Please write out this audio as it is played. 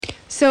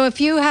So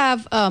if you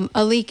have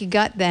a leaky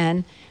gut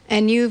then,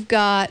 and you've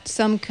got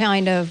some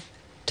kind of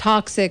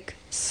toxic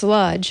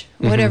sludge,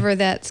 whatever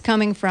that's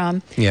coming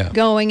from,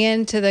 going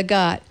into the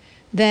gut,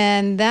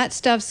 then that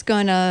stuff's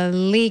going to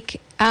leak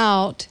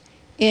out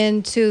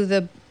into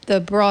the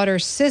broader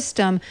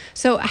system.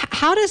 So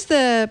how does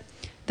the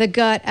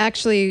gut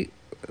actually,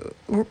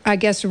 I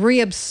guess,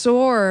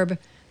 reabsorb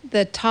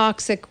the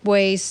toxic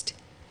waste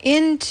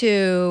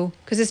into,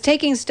 because it's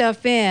taking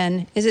stuff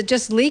in, is it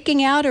just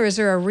leaking out, or is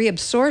there a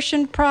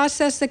reabsorption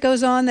process that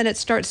goes on that it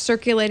starts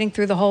circulating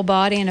through the whole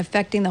body and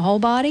affecting the whole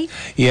body?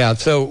 Yeah,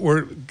 so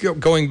we're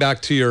going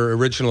back to your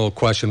original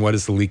question, what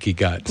is the leaky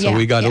gut? So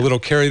we got a little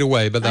carried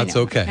away, but that's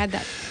okay. I had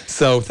that.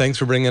 So thanks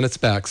for bringing us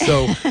back.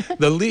 So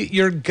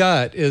your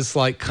gut is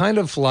kind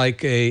of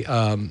like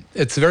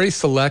it's very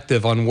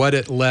selective on what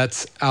it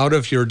lets out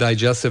of your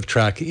digestive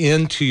tract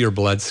into your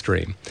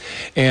bloodstream.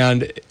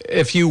 And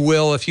if you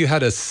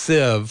had a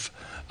sieve,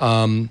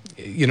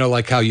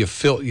 like how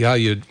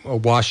you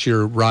wash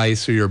your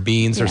rice or your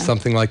beans or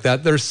something like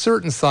that, there's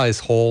certain size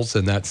holes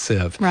in that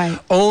sieve. Right.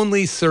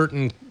 Only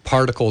certain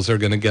particles are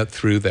going to get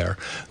through there.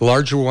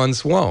 Larger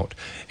ones won't.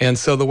 And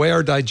so the way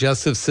our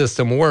digestive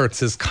system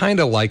works is kind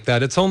of like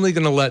that. It's only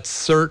going to let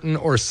certain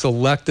or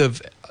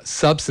selective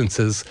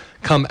substances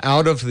come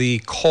out of the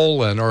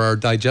colon or our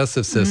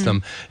digestive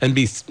system and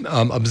be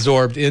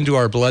absorbed into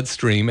our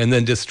bloodstream and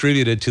then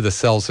distributed to the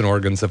cells and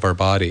organs of our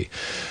body.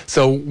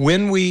 So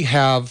when we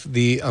have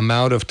the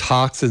amount of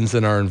toxins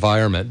in our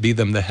environment, be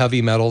them the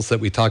heavy metals that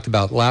we talked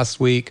about last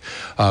week,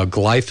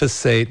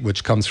 glyphosate,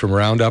 which comes from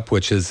Roundup,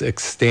 which is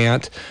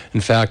extant.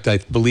 In fact, I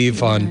believe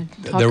talk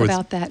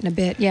about that in a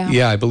bit.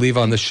 Yeah, I believe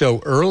on the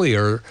show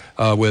earlier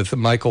with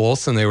Michael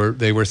Olson,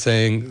 they were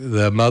saying,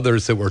 the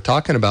mothers that were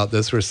talking about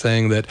this were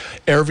saying that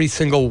every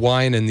single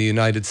wine in the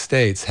United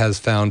States has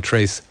found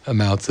trace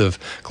amounts of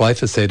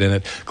glyphosate in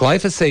it.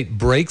 Glyphosate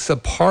breaks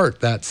apart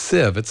that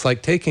sieve. It's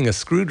like taking a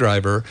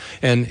screwdriver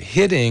and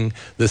hitting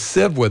the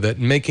sieve with it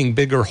and making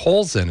bigger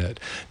holes in it.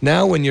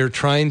 Now when you're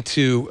trying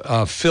to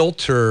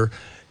filter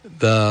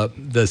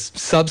the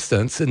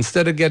substance,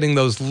 instead of getting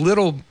those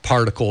little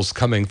particles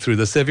coming through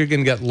the sieve, you're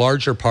going to get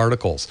larger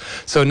particles.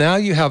 So now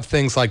you have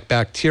things like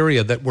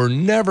bacteria that were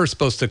never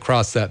supposed to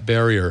cross that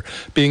barrier,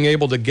 being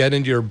able to get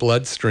into your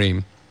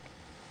bloodstream,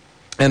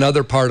 and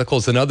other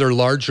particles and other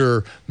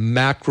larger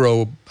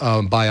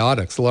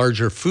macrobiotics,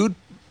 larger food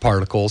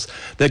particles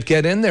that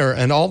get in there,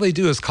 and all they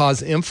do is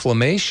cause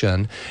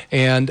inflammation,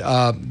 and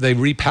they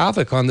wreak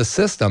havoc on the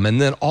system, and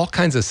then all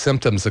kinds of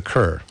symptoms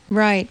occur.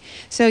 Right.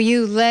 So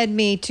you led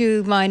me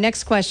to my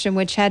next question,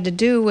 which had to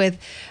do with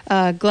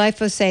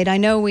glyphosate. I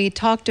know we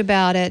talked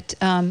about it.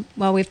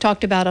 We've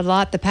talked about it a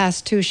lot the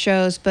past two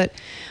shows, but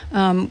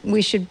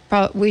we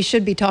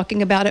should be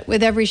talking about it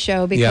with every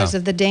show because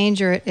of the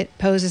danger it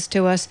poses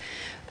to us.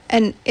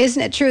 And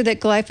isn't it true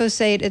that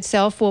glyphosate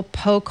itself will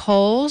poke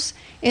holes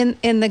in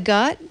the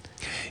gut?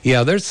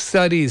 Yeah, there's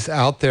studies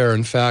out there.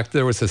 In fact,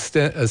 there was a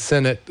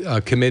Senate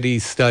committee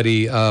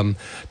study.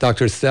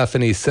 Dr.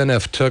 Stephanie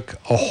Seneff took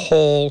a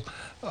whole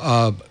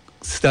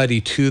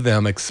study to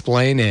them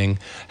explaining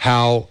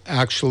how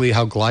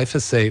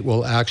glyphosate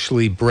will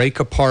actually break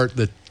apart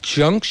the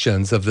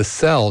junctions of the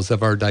cells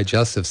of our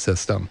digestive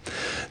system.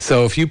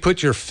 So if you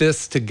put your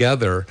fists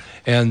together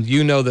and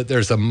you know that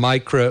there's a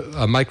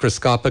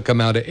microscopic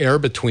amount of air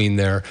between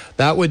there,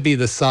 that would be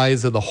the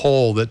size of the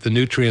hole that the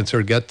nutrients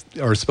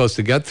are supposed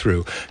to get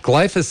through.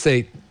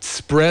 Glyphosate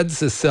spreads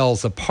the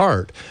cells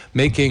apart,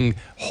 making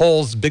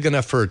holes big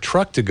enough for a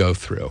truck to go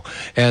through.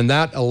 And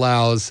that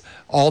allows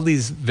all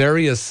these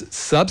various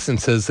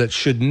substances that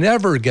should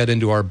never get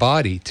into our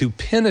body to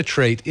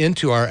penetrate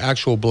into our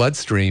actual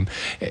bloodstream.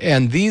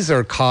 And these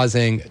are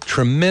causing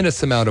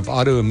tremendous amount of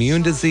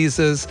autoimmune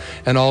diseases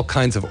and all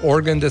kinds of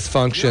organ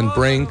dysfunction,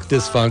 brain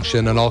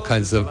dysfunction, and all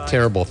kinds of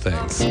terrible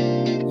things.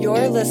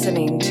 You're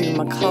listening to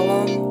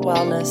McCollum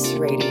Wellness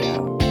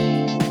Radio.